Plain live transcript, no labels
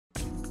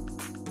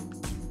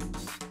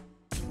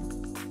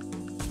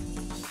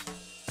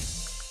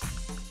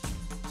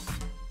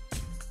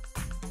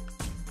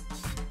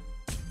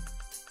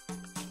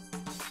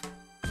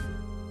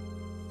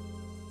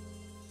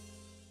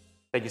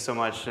Thank you so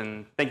much,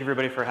 and thank you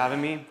everybody for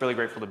having me. Really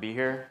grateful to be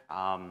here.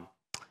 I'd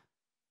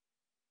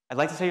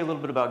like to tell you a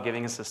little bit about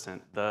Giving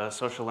Assistant, the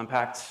social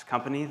impact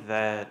company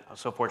that I was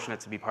so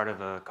fortunate to be part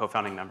of a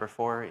co-founding member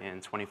for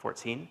in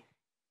 2014.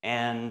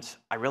 And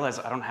I realize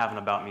I don't have an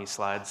About Me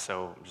slide,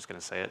 so I'm just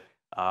going to say it.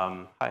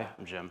 Hi,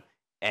 I'm Jim.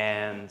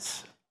 And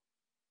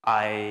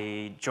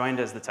I joined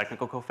as the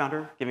technical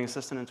co-founder, Giving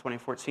Assistant in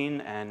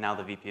 2014, and now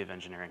the VP of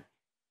Engineering.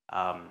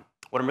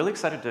 What I'm really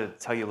excited to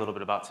tell you a little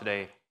bit about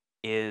today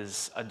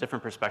is a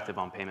different perspective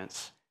on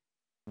payments.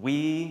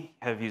 We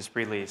have used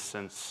Spreedly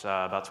since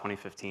about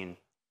 2015,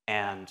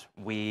 and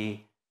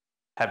we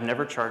have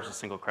never charged a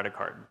single credit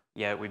card,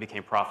 yet we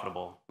became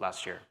profitable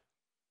last year.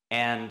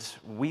 And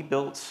we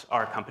built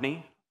our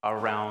company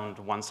around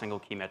one single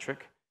key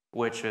metric,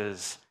 which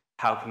is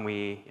how can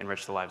we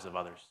enrich the lives of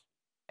others?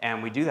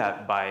 And we do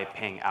that by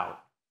paying out.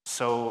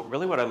 So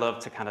really what I love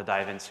to kind of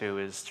dive into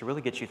is to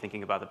really get you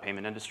thinking about the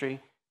payment industry,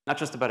 not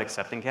just about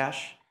accepting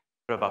cash,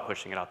 but about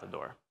pushing it out the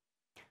door.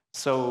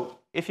 So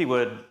if you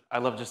would,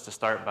 I'd love just to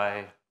start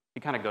by,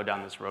 you kind of go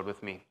down this road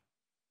with me.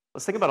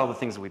 Let's think about all the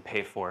things that we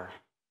pay for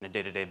on a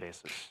day-to-day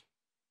basis.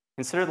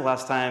 Consider the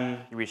last time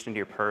you reached into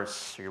your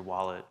purse or your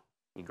wallet,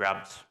 you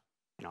grabbed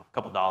a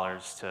couple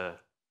dollars to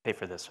pay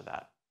for this or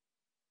that.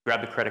 You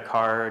grabbed a credit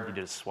card, you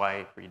did a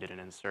swipe, or you did an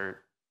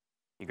insert.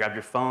 You grabbed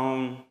your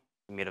phone,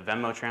 you made a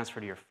Venmo transfer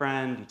to your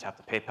friend, you tapped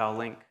the PayPal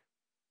link,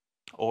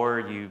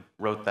 or you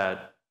wrote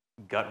that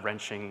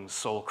gut-wrenching,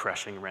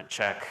 soul-crushing rent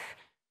check,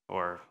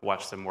 or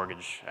watched the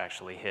mortgage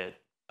actually hit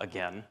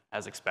again,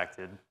 as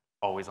expected,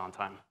 always on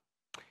time.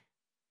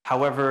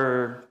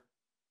 However,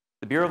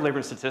 the Bureau of Labor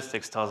and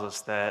Statistics tells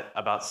us that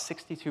about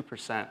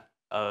 62%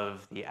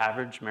 of the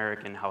average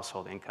American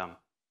household income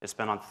is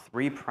spent on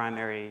three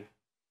primary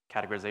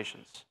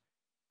categorizations: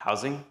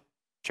 housing,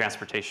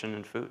 transportation,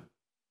 and food.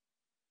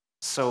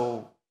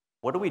 So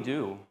what do we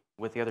do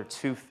with the other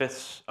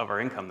 2/5 of our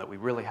income that we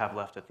really have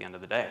left at the end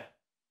of the day?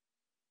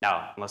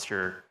 Now, unless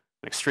you're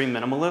an extreme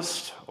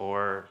minimalist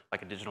or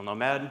like a digital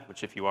nomad,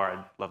 which if you are,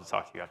 I'd love to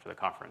talk to you after the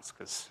conference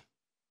because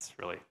it's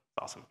really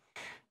awesome.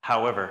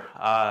 However,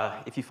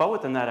 if you fall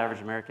within that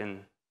average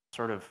American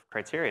sort of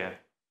criteria,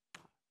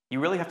 you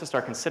really have to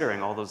start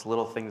considering all those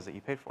little things that you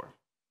paid for.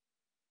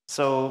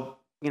 So,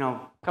 a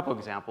couple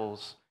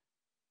examples.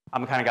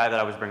 I'm the kind of guy that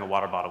I always bring a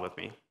water bottle with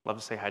me. Love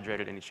to stay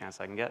hydrated any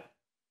chance I can get.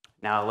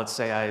 Now, let's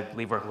say I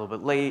leave work a little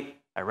bit late,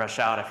 I rush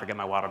out, I forget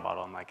my water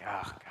bottle. I'm like,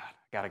 oh God,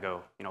 I gotta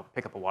go,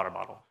 pick up a water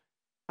bottle.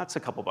 That's a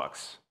couple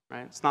bucks,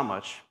 right? It's not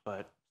much,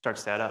 but it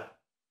starts to add up.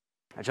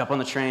 I jump on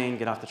the train,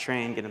 get off the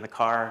train, get in the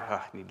car,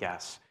 I need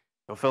gas.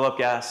 Go fill up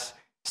gas,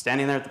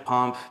 standing there at the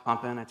pump,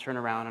 pumping, I turn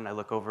around and I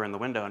look over in the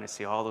window and I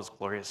see all those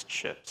glorious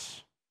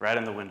chips right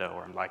in the window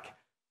where I'm like,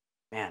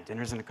 man,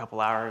 dinner's in a couple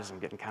hours, I'm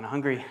getting kind of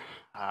hungry.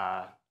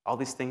 All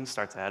these things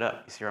start to add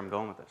up. You see where I'm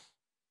going with this?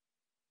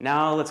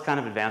 Now let's kind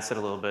of advance it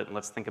a little bit and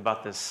let's think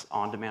about this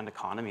on-demand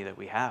economy that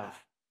we have.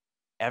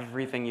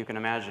 Everything you can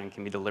imagine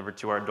can be delivered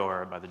to our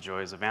door by the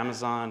joys of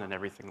Amazon and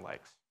everything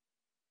likes.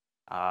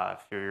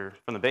 If you're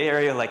from the Bay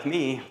Area like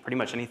me, pretty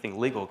much anything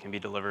legal can be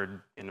delivered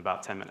in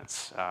about 10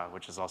 minutes,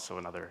 which is also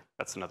another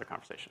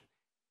conversation.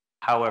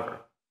 However,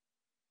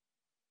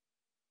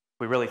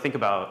 we really think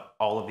about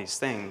all of these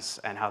things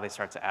and how they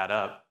start to add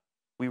up,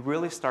 we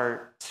really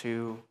start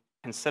to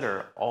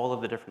consider all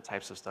of the different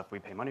types of stuff we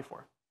pay money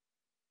for.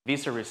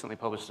 Visa recently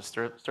published a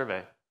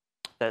survey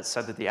that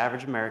said that the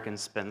average American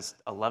spends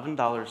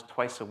 $11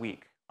 twice a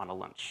week on a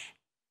lunch.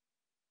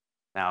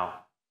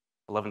 Now,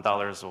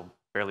 $11 will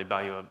barely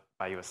buy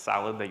you a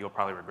salad that you'll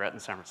probably regret in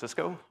San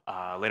Francisco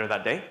later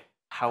that day.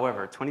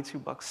 However, 22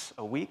 bucks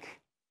a week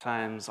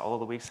times all of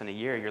the weeks in a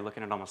year, you're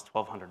looking at almost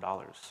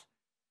 $1,200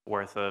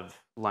 worth of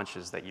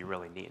lunches that you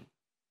really need.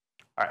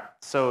 All right,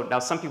 so now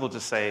some people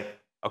just say,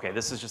 okay,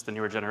 this is just the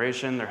newer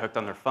generation, they're hooked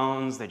on their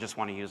phones, they just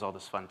want to use all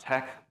this fun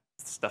tech,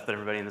 stuff that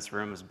everybody in this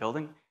room is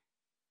building.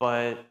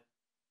 But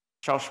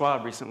Charles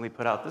Schwab recently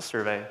put out this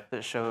survey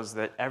that shows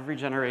that every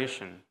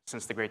generation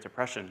since the Great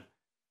Depression,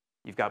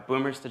 you've got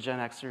boomers to Gen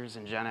Xers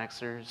and Gen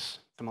Xers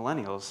to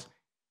millennials,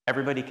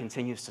 everybody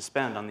continues to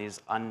spend on these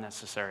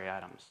unnecessary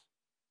items.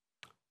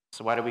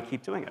 So why do we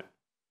keep doing it?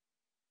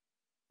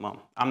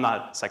 Well, I'm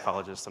not a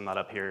psychologist, I'm not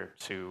up here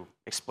to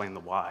explain the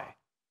why.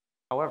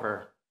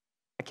 However,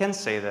 I can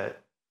say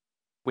that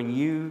when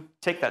you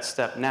take that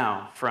step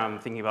now from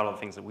thinking about all the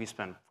things that we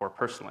spend for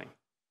personally,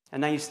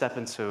 and now you step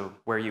into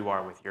where you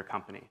are with your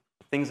company,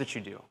 the things that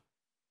you do,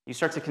 you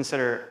start to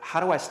consider, how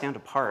do I stand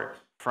apart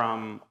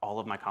from all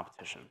of my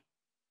competition?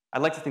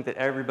 I'd like to think that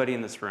everybody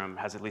in this room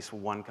has at least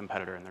one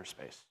competitor in their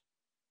space.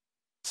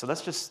 So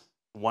that's just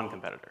one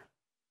competitor.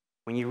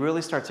 When you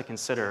really start to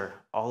consider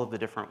all of the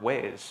different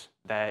ways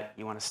that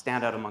you want to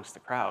stand out amongst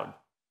the crowd,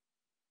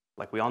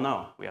 like we all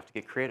know, we have to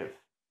get creative.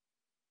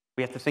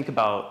 We have to think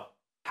about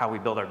how we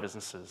build our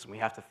businesses. We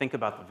have to think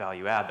about the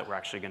value add that we're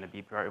actually going to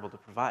be able to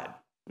provide.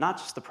 Not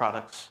just the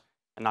products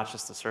and not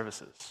just the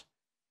services,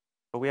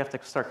 but we have to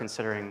start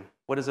considering,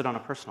 what is it on a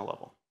personal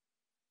level?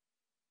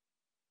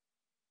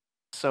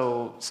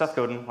 So Seth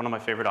Godin, one of my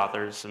favorite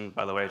authors, and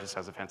by the way, just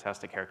has a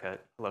fantastic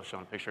haircut. I love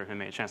showing a picture of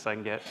him any chance I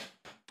can get.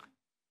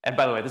 And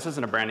by the way, this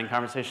isn't a branding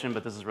conversation,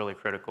 but this is really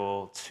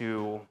critical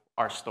to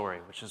our story,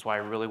 which is why I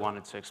really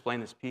wanted to explain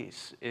this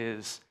piece,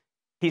 is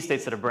he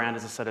states that a brand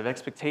is a set of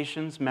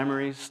expectations,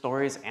 memories,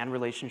 stories, and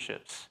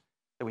relationships.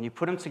 That when you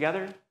put them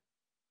together,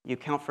 you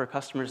account for a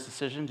customer's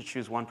decision to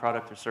choose one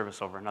product or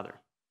service over another.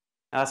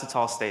 Now, that's a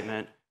tall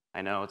statement.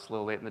 I know it's a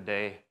little late in the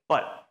day,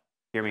 but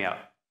hear me out.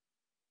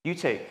 You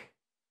take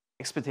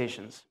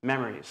expectations,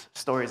 memories,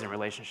 stories, and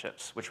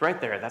relationships, which right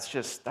there,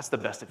 that's the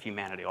best of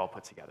humanity all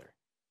put together.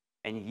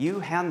 And you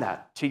hand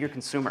that to your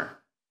consumer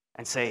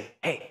and say,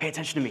 hey, pay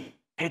attention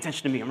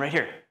to me, I'm right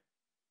here.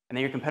 And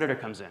then your competitor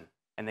comes in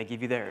and they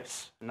give you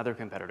theirs. Another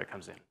competitor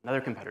comes in,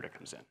 another competitor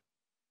comes in.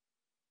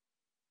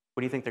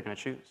 What do you think they're gonna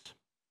choose?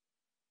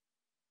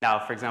 Now,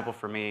 for example,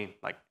 for me,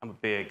 like I'm a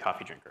big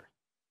coffee drinker.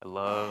 I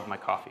love my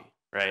coffee,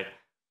 right?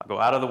 I'll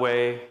go out of the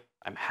way,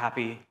 I'm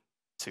happy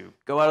to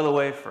go out of the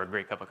way for a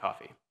great cup of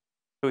coffee.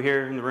 Who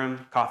here in the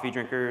room, coffee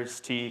drinkers,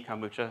 tea,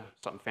 kombucha,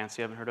 something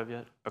fancy I haven't heard of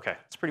yet? Okay,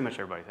 it's pretty much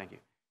everybody, thank you.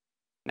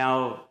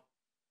 Now,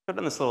 put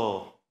in this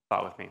little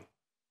thought with me.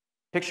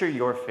 Picture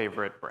your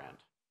favorite brand.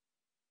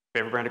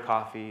 Favorite brand of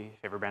coffee,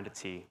 favorite brand of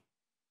tea.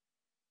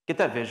 Get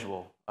that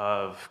visual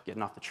of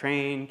getting off the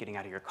train, getting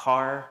out of your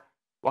car,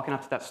 walking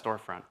up to that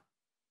storefront.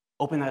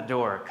 Open that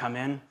door, come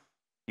in,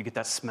 you get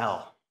that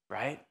smell,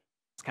 right?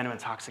 It's kind of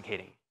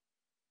intoxicating.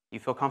 You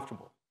feel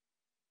comfortable.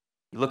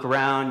 You look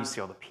around, you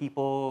see all the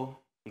people,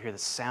 you hear the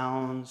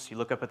sounds, you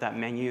look up at that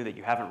menu that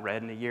you haven't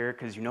read in a year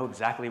because you know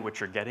exactly what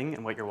you're getting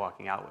and what you're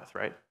walking out with,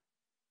 right?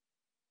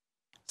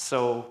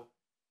 So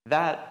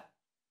that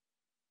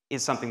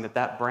is something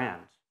that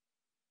brand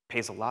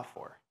pays a lot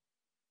for.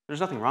 There's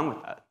nothing wrong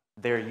with that.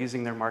 They're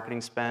using their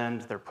marketing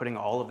spend, they're putting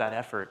all of that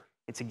effort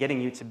into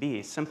getting you to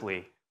be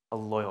simply a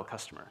loyal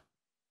customer.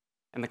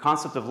 And the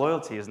concept of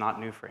loyalty is not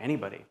new for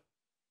anybody.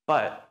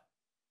 But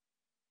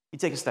you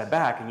take a step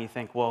back and you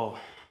think, well,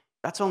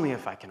 that's only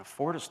if I can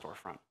afford a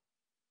storefront.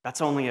 That's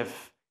only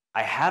if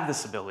I have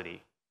this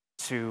ability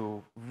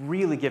to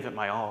really give it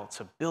my all,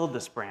 to build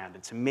this brand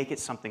and to make it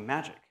something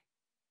magic.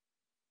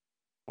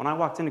 When I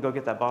walked in to go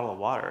get that bottle of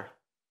water,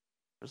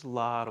 there's a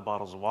lot of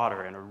bottles of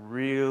water in a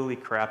really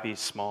crappy,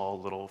 small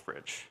little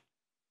fridge.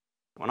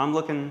 When I'm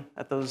looking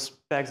at those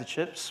bags of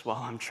chips while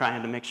I'm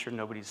trying to make sure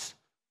nobody's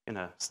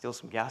gonna steal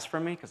some gas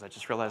from me because I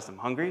just realized I'm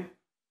hungry,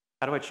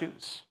 how do I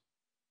choose?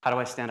 How do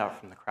I stand out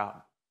from the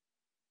crowd?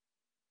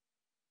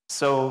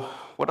 So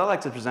what I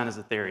like to present is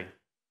a theory,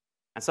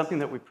 and something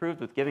that we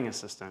proved with Giving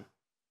Assistant.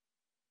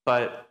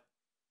 But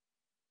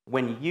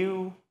when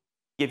you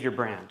give your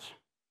brand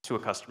to a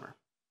customer,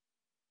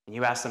 and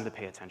you ask them to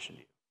pay attention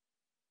to you,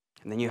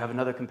 and then you have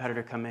another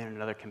competitor come in and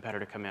another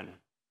competitor come in,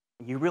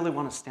 and you really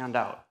want to stand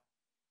out,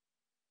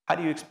 how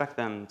do you expect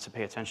them to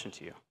pay attention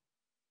to you?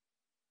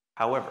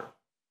 However,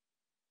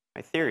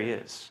 my theory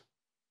is,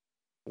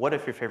 what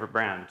if your favorite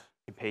brand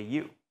could pay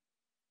you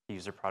to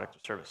use their product or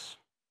service?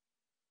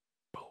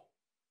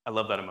 I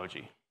love that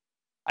emoji.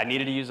 I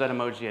needed to use that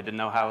emoji. I didn't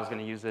know how I was going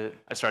to use it.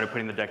 I started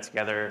putting the deck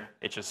together.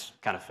 It just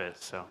kind of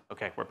fits. So,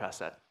 okay, we're past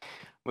that.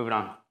 Moving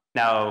on.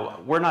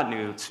 Now, we're not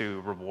new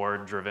to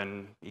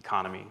reward-driven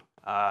economy.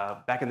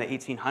 Back in the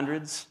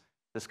 1800s,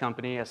 this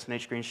company,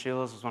 S&H Green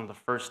Shields, was one of the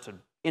first to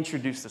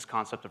introduce this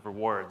concept of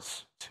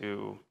rewards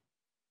to,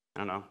 I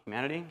don't know,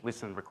 humanity, at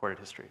least in recorded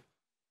history.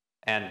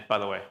 And by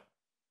the way,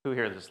 who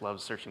here just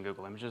loves searching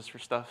Google Images for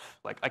stuff?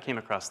 Like, I came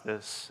across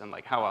this, and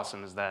like, how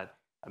awesome is that?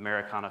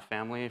 Americana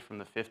family from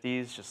the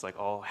 50s, just like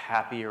all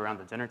happy around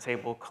the dinner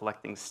table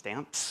collecting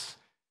stamps.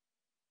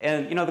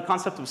 And you know, the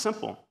concept was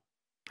simple.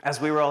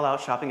 As we were all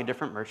out shopping at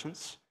different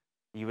merchants,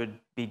 you would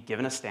be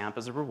given a stamp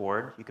as a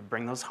reward. You could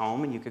bring those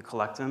home and you could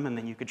collect them, and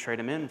then you could trade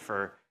them in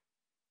for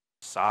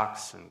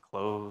socks and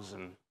clothes,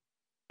 and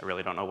I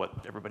really don't know what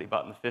everybody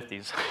bought in the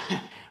 50s.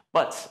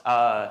 But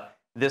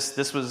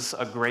this was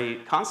a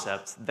great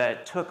concept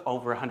that took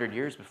over 100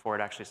 years before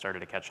it actually started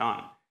to catch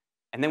on.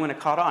 And then when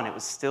it caught on, it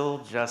was still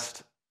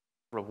just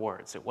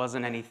rewards. It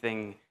wasn't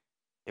anything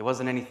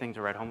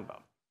to write home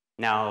about.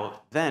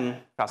 Now, then,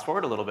 fast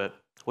forward a little bit,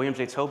 William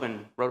J.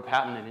 Tobin wrote a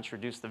patent and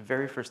introduced the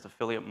very first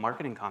affiliate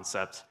marketing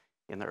concept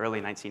in the early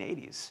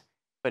 1980s.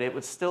 But it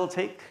would still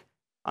take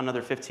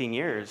another 15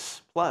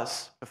 years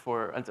plus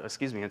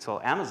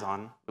until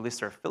Amazon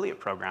released their affiliate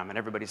program and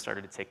everybody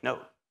started to take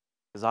note.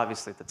 Because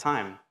obviously at the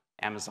time,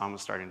 Amazon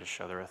was starting to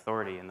show their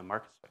authority in the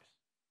market space.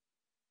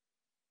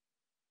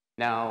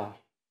 Now,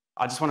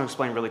 I just want to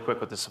explain really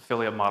quick what this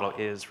affiliate model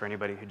is for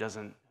anybody who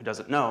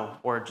doesn't know,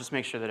 or just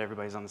make sure that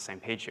everybody's on the same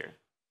page here.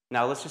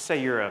 Now, let's just say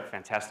you're a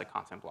fantastic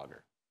content blogger.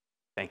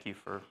 Thank you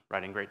for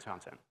writing great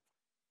content.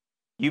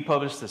 You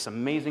publish this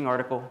amazing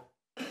article.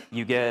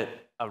 You get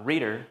a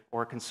reader,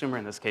 or a consumer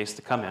in this case,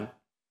 to come in,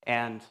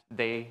 and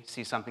they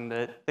see something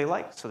that they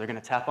like. So they're going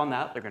to tap on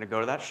that. They're going to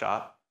go to that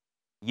shop.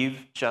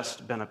 You've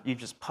just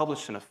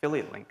published an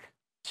affiliate link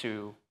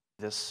to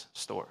this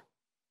store.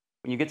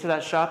 When you get to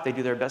that shop, they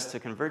do their best to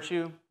convert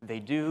you. They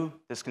do.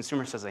 This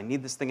consumer says, I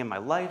need this thing in my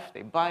life.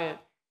 They buy it.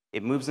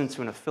 It moves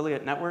into an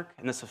affiliate network,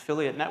 and this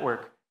affiliate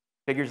network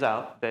figures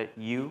out that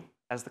you,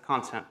 as the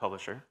content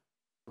publisher,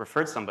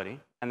 referred somebody,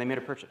 and they made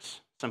a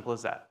purchase. Simple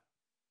as that.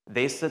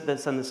 They send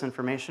this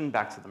information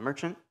back to the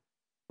merchant.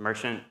 The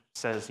merchant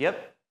says,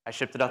 yep, I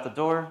shipped it out the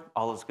door.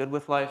 All is good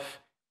with life.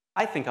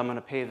 I think I'm going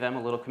to pay them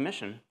a little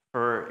commission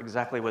for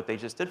exactly what they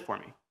just did for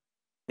me.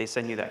 They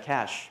send you that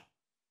cash.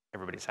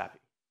 Everybody's happy.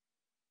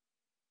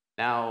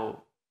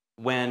 Now,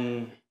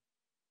 when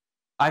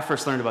I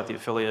first learned about the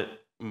affiliate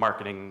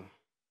marketing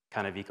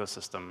kind of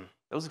ecosystem,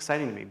 it was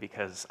exciting to me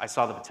because I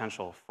saw the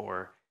potential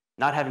for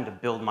not having to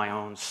build my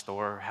own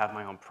store, have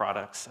my own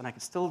products, and I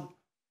could still,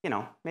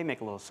 maybe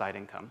make a little side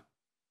income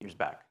years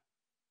back.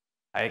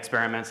 I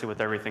experimented with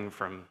everything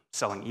from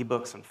selling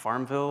ebooks in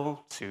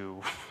Farmville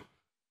to,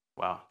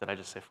 wow, did I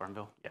just say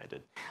Farmville? Yeah,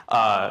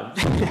 I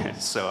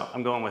did. So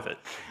I'm going with it.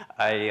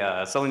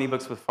 Selling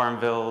ebooks with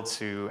Farmville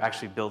to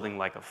actually building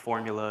like a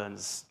formula and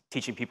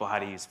teaching people how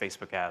to use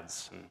Facebook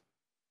ads. And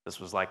this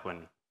was like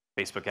when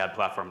Facebook ad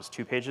platform was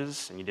 2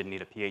 pages and you didn't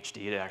need a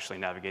PhD to actually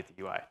navigate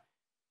the UI.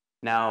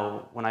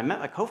 Now, when I met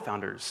my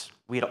co-founders,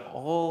 we'd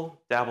all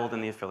dabbled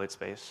in the affiliate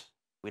space.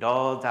 We'd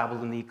all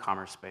dabbled in the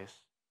e-commerce space.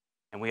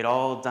 And we'd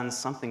all done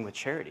something with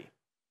charity.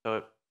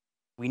 So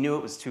we knew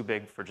it was too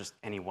big for just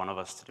any one of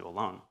us to do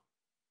alone.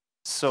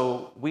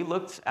 So we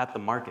looked at the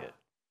market,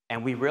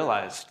 and we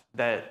realized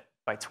that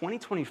by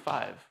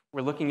 2025,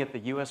 we're looking at the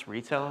US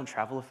retail and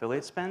travel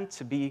affiliate spend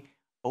to be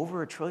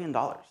over $1 trillion.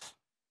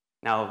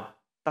 Now,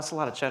 that's a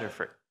lot of cheddar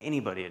for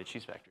anybody at a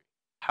cheese factory.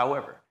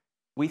 However,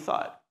 we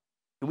thought,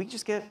 could we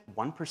just get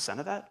 1%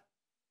 of that?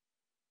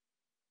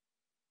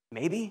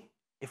 Maybe,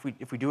 if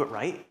we do it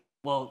right.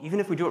 Well, even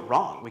if we do it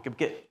wrong, we could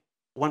get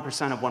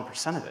 1% of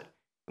 1% of it,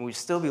 and we'd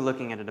still be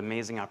looking at an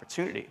amazing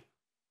opportunity.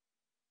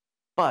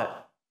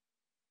 But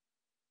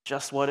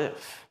just what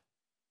if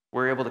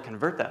we're able to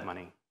convert that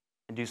money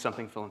and do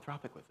something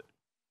philanthropic with it?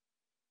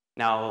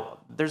 Now,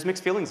 there's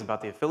mixed feelings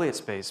about the affiliate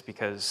space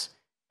because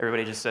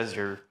everybody just says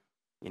you're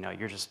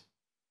just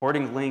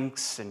hoarding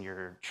links and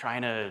you're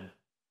trying to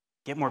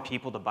get more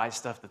people to buy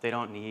stuff that they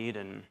don't need,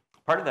 and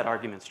part of that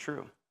argument's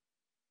true.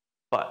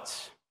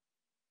 But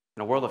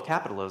in a world of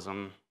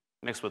capitalism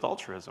mixed with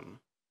altruism,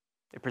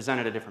 it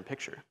presented a different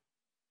picture.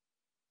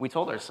 We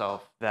told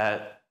ourselves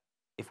that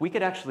if we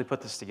could actually put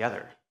this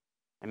together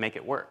and make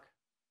it work,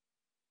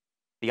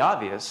 the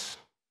obvious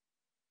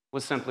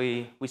was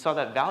simply we saw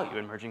that value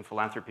in merging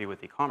philanthropy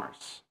with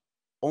e-commerce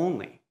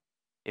only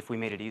if we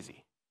made it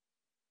easy.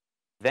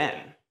 Then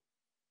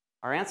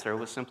our answer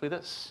was simply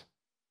this,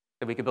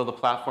 that we could build a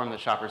platform that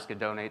shoppers could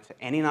donate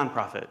to any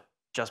nonprofit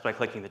just by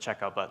clicking the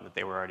checkout button that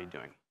they were already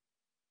doing.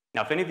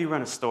 Now, if any of you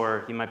run a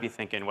store, you might be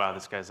thinking, wow,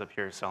 this guy's up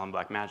here selling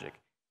black magic.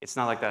 It's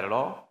not like that at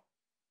all.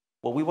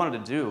 What we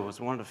wanted to do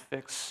was we wanted to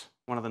fix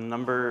one of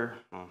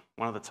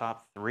the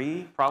top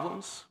 3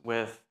 problems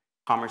with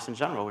commerce in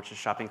general, which is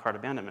shopping cart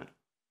abandonment.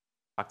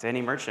 Talk to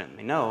any merchant, and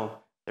they know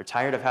they're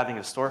tired of having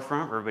a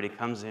storefront where everybody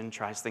comes in,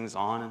 tries things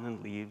on, and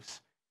then leaves.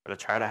 Or they're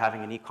tired of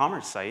having an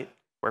e-commerce site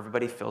where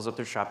everybody fills up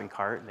their shopping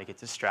cart and they get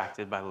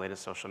distracted by the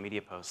latest social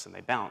media posts and they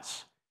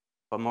bounce.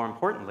 But more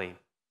importantly,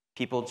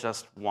 people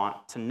just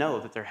want to know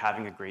that they're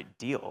having a great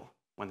deal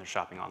when they're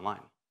shopping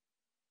online.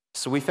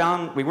 So we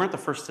found we weren't the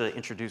first to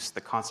introduce the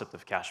concept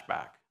of cash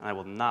back, and I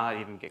will not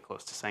even get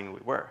close to saying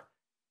we were.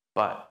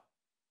 But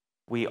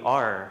we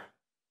are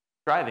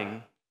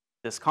driving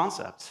this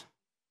concept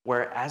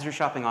where as you're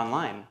shopping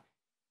online,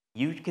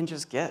 you can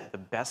just get the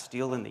best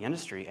deal in the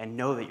industry and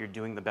know that you're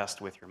doing the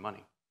best with your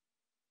money.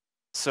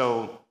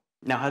 So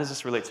now how does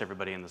this relate to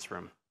everybody in this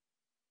room?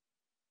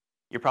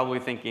 You're probably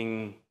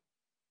thinking,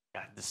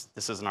 yeah,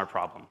 this isn't our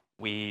problem.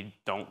 We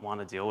don't want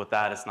to deal with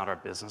that. It's not our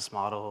business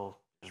model.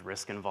 There's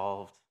risk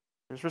involved.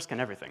 There's risk in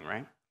everything,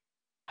 right?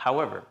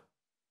 However,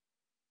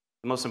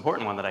 the most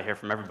important one that I hear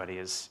from everybody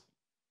is,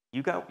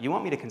 you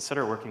want me to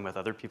consider working with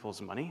other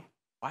people's money?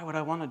 Why would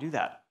I want to do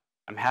that?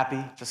 I'm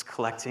happy just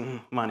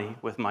collecting money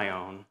with my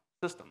own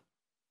system.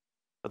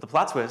 But the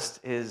plot twist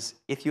is,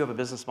 if you have a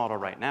business model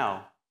right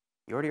now,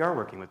 you already are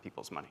working with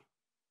people's money.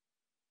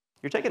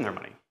 You're taking their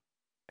money.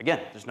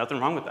 Again, there's nothing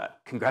wrong with that.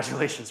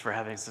 Congratulations for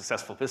having a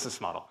successful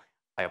business model.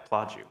 I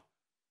applaud you.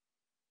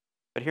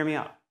 But hear me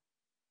out.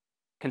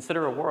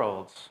 Consider a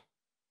world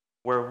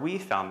where we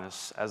found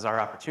this as our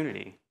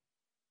opportunity,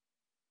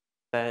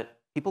 that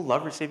people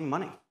love receiving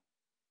money,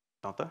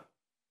 don't they?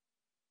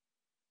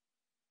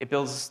 It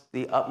builds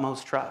the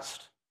utmost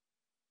trust.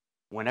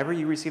 Whenever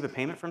you receive a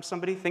payment from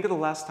somebody, think of the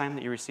last time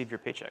that you received your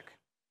paycheck.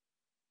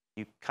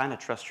 You kind of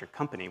trust your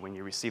company when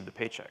you receive the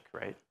paycheck,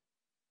 right?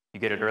 You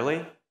get it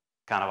early,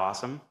 kind of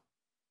awesome.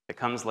 If it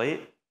comes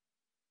late,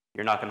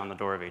 you're knocking on the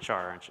door of HR,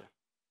 aren't you?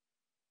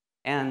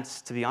 And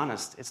to be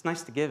honest, it's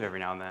nice to give every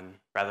now and then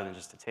rather than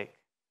just to take.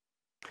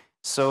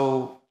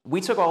 So we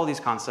took all of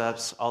these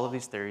concepts, all of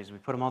these theories, we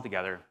put them all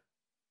together,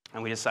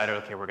 and we decided,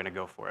 okay, we're going to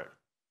go for it.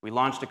 We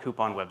launched a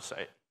coupon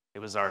website. It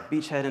was our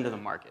beachhead into the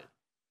market.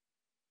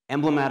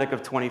 Emblematic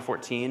of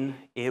 2014,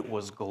 it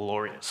was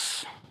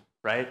glorious,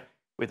 right?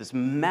 With this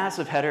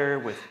massive header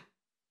with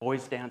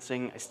boys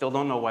dancing. I still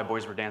don't know why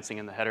boys were dancing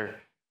in the header,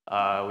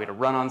 We had a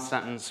run-on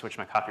sentence, which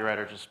my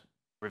copywriter just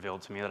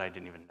revealed to me that I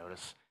didn't even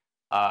notice.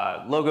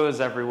 Logos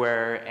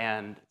everywhere,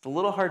 and it's a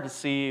little hard to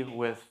see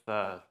with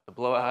the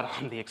blowout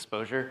on the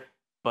exposure,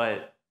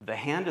 but the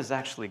hand is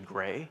actually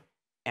gray,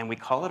 and we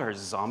call it our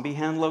zombie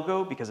hand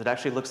logo because it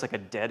actually looks like a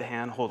dead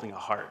hand holding a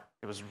heart.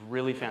 It was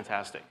really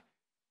fantastic.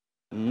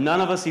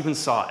 None of us even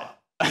saw it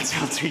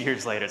until 2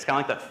 years later. It's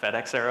kind of like that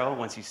FedEx arrow.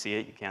 Once you see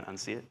it, you can't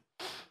unsee it.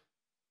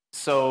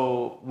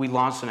 So we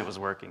launched and it was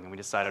working, and we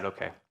decided,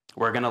 okay,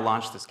 we're going to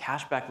launch this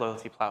cashback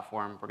loyalty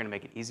platform. We're going to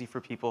make it easy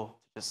for people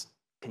to just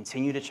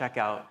continue to check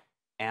out,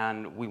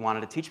 and we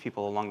wanted to teach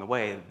people along the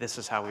way, this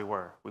is how we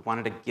were. We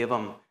wanted to give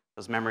them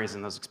those memories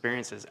and those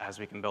experiences as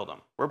we can build them.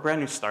 We're a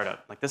brand new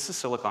startup. Like, this is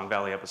Silicon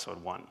Valley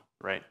episode 1,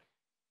 right?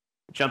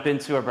 Jump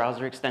into our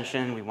browser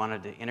extension. We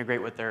wanted to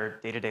integrate with their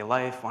day-to-day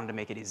life, wanted to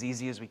make it as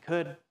easy as we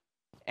could.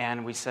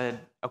 And we said,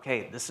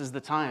 okay, this is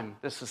the time.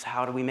 This is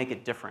how do we make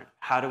it different?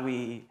 How do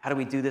we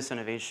do this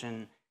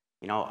innovation?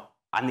 You know,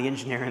 I'm the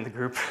engineer in the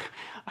group.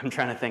 I'm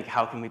trying to think,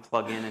 how can we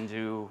plug in and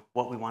do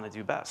what we want to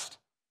do best?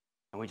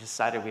 And we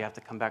decided we have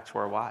to come back to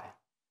our why,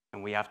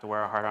 and we have to wear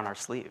our heart on our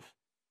sleeve.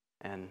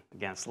 And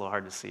again, it's a little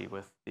hard to see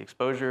with the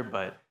exposure,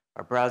 but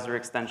our browser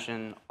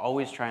extension,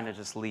 always trying to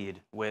just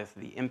lead with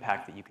the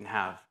impact that you can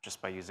have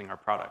just by using our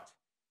product.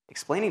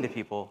 Explaining to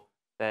people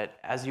that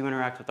as you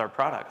interact with our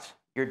product,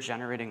 you're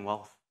generating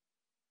wealth.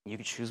 You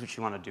can choose what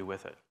you want to do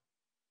with it.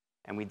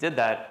 And we did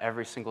that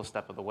every single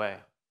step of the way.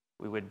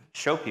 We would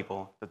show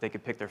people that they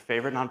could pick their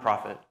favorite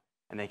nonprofit,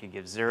 and they could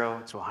give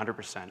 0 to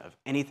 100% of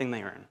anything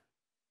they earn.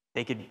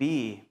 They could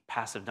be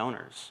passive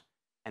donors,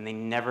 and they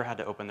never had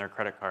to open their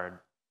credit card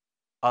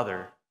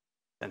other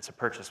than to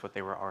purchase what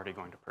they were already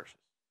going to purchase.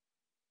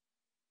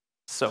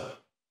 So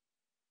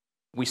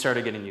we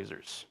started getting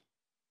users.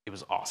 It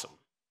was awesome,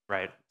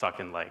 right?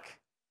 Talking like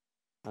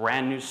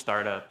brand new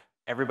startup,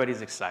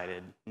 everybody's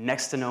excited,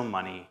 next to no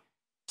money.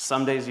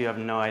 Some days you have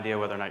no idea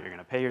whether or not you're going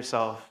to pay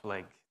yourself.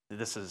 Like,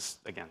 this is,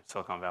 again,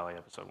 Silicon Valley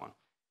episode 1.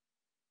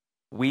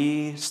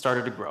 We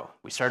started to grow.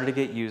 We started to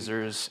get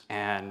users,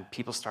 and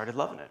people started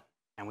loving it.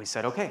 And we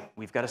said, okay,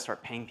 we've got to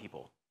start paying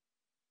people.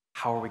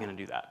 How are we going to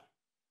do that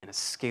in a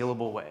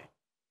scalable way?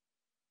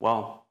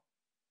 Well,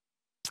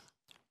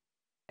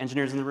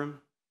 engineers in the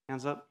room,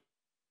 hands up?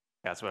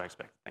 Yeah, that's what I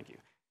expected. Thank you.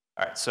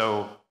 All right,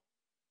 so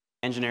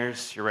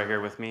engineers, you're right here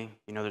with me.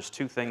 You know, there's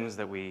 2 things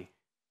that we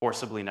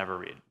forcibly never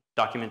read: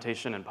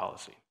 documentation and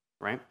policy,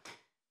 right?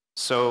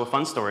 So,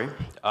 fun story.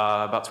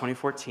 About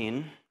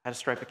 2014, I had a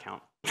Stripe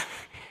account.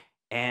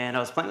 And I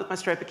was playing with my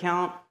Stripe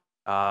account,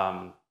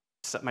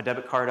 set my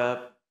debit card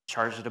up,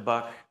 charged it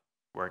 $1,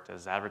 worked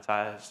as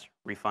advertised,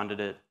 refunded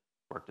it,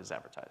 worked as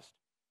advertised.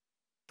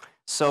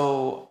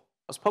 So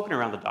I was poking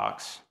around the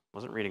docs,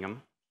 wasn't reading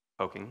them,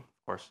 poking,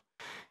 of course,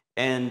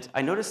 and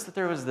I noticed that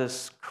there was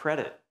this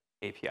credit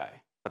API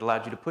that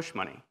allowed you to push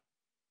money.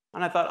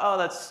 And I thought, oh,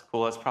 that's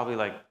cool. That's probably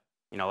like,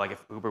 you know, like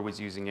if Uber was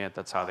using it,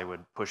 that's how they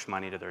would push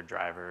money to their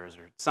drivers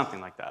or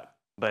something like that.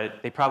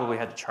 But they probably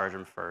had to charge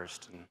them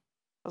first. And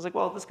I was like,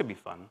 well, this could be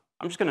fun.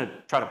 I'm just going to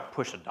try to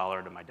push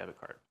 $1 to my debit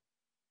card.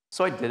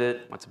 So I did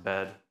it, went to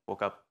bed,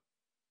 woke up,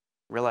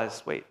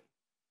 realized, wait,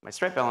 my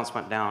Stripe balance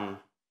went down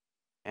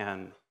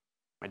and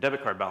my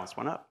debit card balance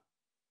went up.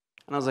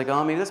 And I was like,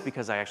 oh, maybe that's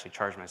because I actually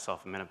charged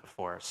myself a minute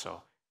before.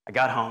 So I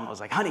got home, I was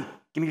like, honey,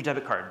 give me your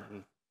debit card.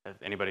 And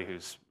anybody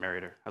who's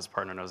married or has a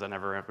partner knows that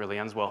never really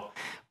ends well.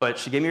 But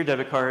she gave me her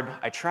debit card.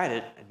 I tried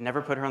it. I'd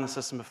never put her on the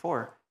system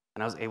before,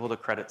 and I was able to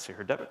credit to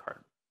her debit card.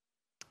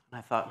 And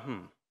I thought,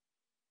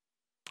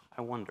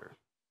 I wonder,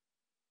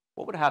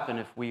 what would happen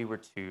if we were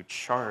to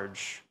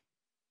charge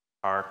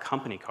our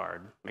company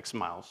card, make some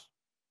miles,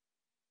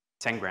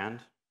 10 grand,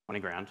 20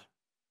 grand,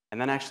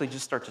 and then actually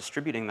just start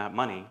distributing that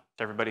money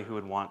to everybody who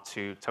would want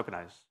to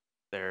tokenize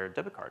their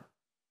debit card?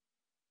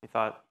 I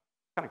thought,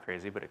 kind of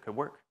crazy, but it could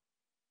work.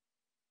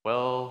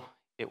 Well,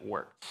 it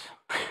worked.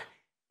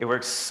 It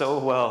worked so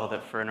well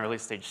that for an early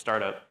stage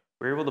startup,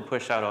 we were able to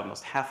push out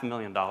almost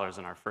 $500,000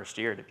 in our first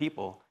year to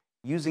people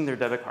using their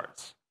debit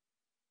cards.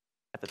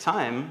 At the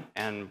time,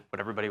 and what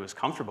everybody was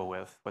comfortable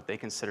with, what they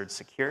considered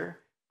secure,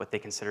 what they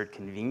considered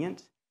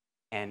convenient,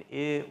 and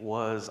it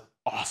was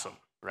awesome,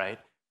 right?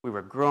 We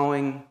were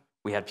growing,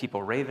 we had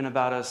people raving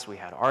about us, we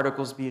had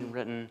articles being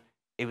written.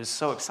 It was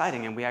so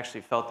exciting, and we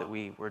actually felt that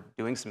we were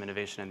doing some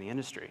innovation in the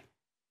industry.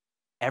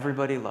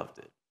 Everybody loved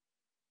it,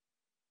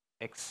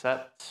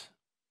 except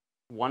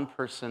one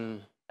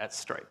person at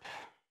Stripe.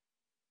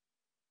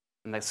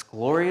 And this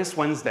glorious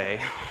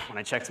Wednesday, when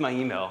I checked my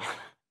email,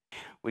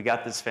 we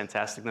got this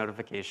fantastic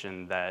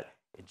notification that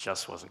it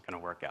just wasn't going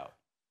to work out.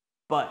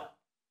 But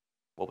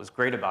what was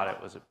great about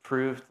it was it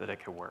proved that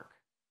it could work.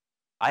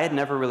 I had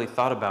never really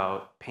thought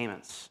about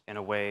payments in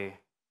a way,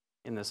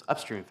 in this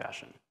upstream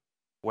fashion,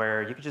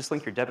 where you could just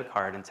link your debit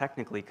card and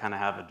technically kind of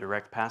have a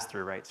direct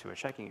pass-through right to a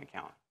checking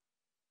account.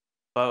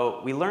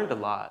 But we learned a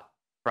lot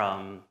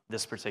from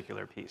this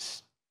particular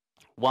piece.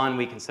 One,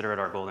 we consider it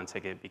our golden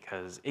ticket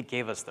because it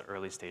gave us the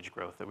early stage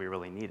growth that we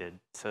really needed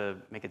to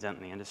make a dent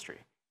in the industry.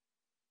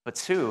 But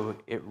two,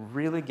 it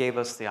really gave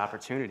us the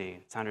opportunity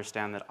to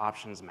understand that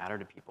options matter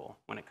to people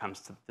when it comes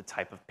to the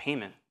type of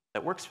payment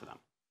that works for them.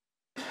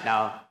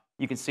 Now,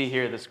 you can see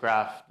here this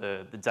graph,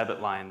 the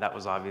debit line, that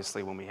was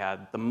obviously when we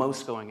had the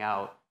most going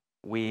out.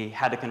 We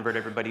had to convert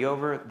everybody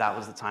over. That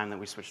was the time that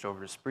we switched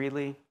over to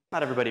Spreedly.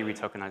 Not everybody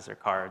retokenized their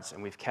cards,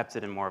 and we've kept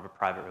it in more of a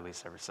private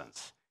release ever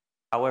since.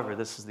 However,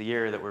 this is the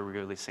year that we're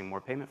releasing more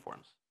payment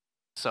forms.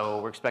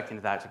 So we're expecting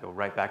that to go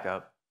right back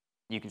up.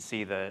 You can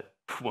see that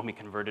when we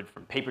converted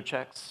from paper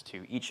checks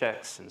to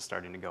e-checks and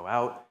starting to go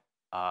out,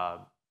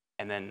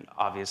 and then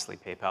obviously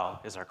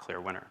PayPal is our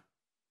clear winner.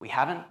 We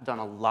haven't done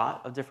a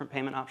lot of different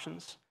payment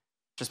options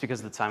just because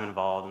of the time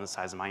involved and the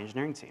size of my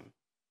engineering team.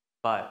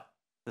 But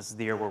this is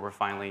the year where we're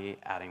finally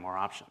adding more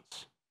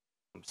options.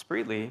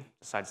 Spreedly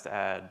decides to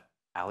add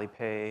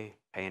Alipay,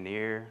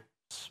 Payoneer,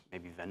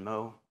 maybe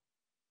Venmo.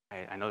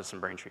 I know there's some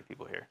Braintree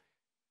people here.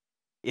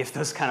 If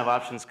those kind of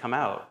options come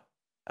out,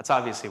 that's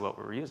obviously what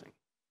we're using.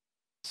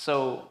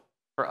 So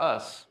for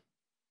us,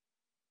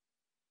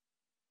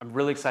 I'm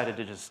really excited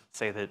to just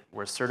say that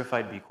we're a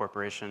certified B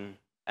Corporation,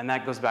 and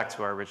that goes back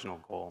to our original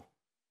goal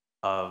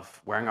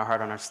of wearing our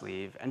heart on our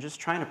sleeve and just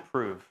trying to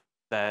prove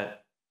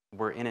that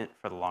we're in it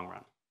for the long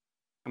run.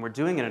 And we're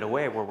doing it in a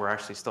way where we're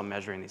actually still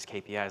measuring these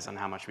KPIs on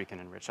how much we can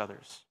enrich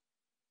others.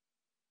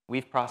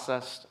 We've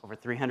processed over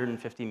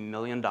 $350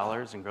 million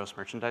in gross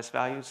merchandise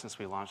value since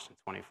we launched in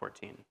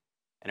 2014.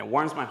 And it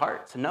warms my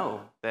heart to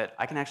know that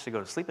I can actually go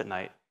to sleep at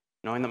night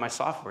knowing that my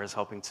software is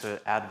helping to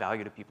add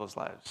value to people's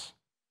lives.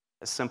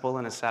 As simple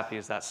and as sappy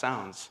as that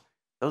sounds,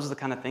 those are the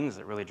kind of things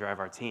that really drive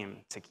our team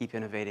to keep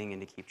innovating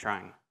and to keep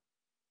trying.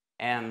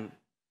 And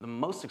the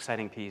most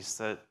exciting piece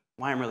that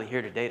why I'm really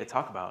here today to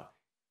talk about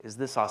is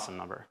this awesome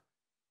number,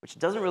 which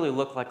doesn't really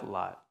look like a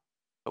lot,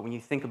 but when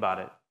you think about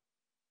it,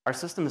 our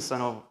system has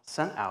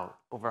sent out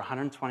over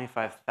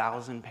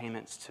 125,000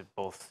 payments to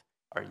both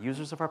our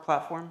users of our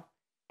platform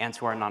and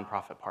to our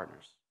nonprofit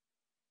partners.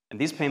 And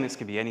these payments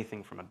can be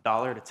anything from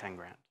 $1 to 10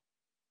 grand.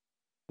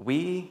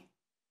 We,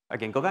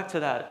 again, go back to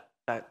that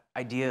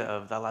idea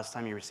of that last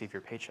time you received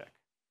your paycheck.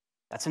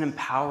 That's an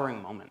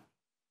empowering moment.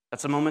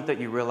 That's a moment that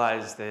you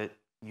realize that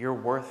you're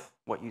worth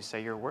what you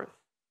say you're worth,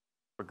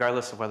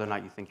 regardless of whether or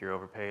not you think you're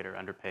overpaid or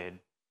underpaid.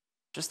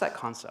 Just that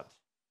concept,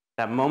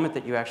 that moment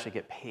that you actually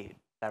get paid,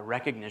 that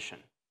recognition.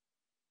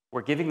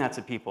 We're giving that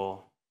to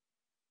people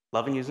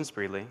loving using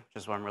Spreedly, which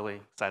is why I'm really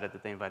excited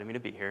that they invited me to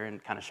be here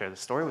and kind of share the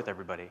story with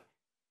everybody.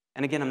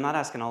 And again, I'm not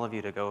asking all of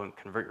you to go and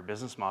convert your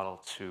business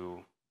model to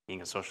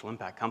being a social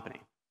impact company.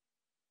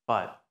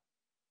 But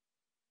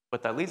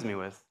what that leads me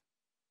with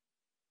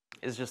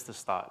is just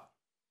this thought.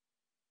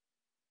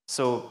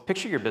 So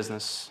picture your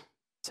business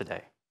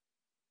today.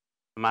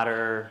 No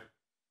matter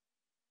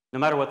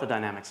what the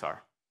dynamics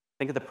are.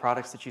 Think of the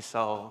products that you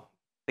sell.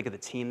 Think of the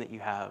team that you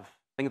have.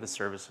 Think of the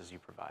services you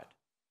provide.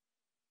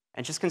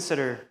 And just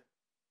consider,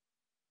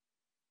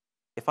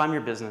 if I'm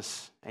your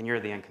business and you're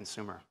the end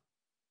consumer,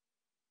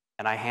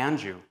 and I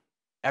hand you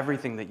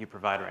everything that you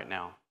provide right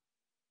now,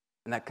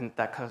 and that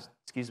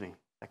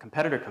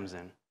competitor comes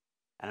in,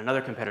 and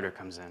another competitor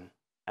comes in,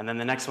 and then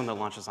the next one that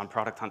launches on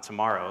Product Hunt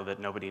tomorrow that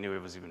nobody knew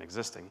it was even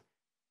existing,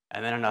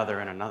 and then another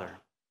and another.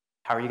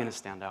 How are you going to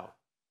stand out?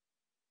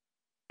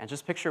 And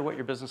just picture what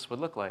your business would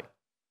look like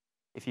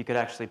if you could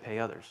actually pay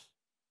others.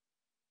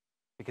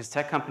 Because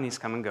tech companies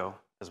come and go,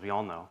 as we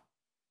all know.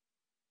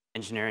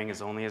 Engineering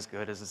is only as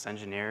good as its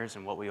engineers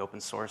and what we open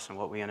source and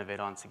what we innovate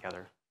on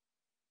together.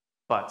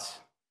 But,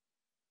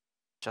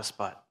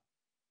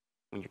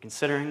 when you're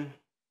considering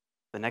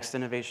the next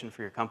innovation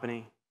for your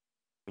company,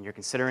 when you're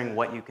considering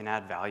what you can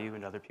add value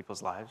in other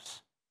people's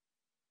lives,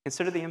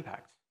 consider the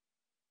impact,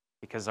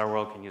 because our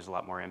world can use a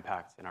lot more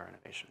impact in our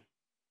innovation.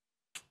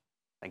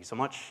 Thank you so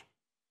much.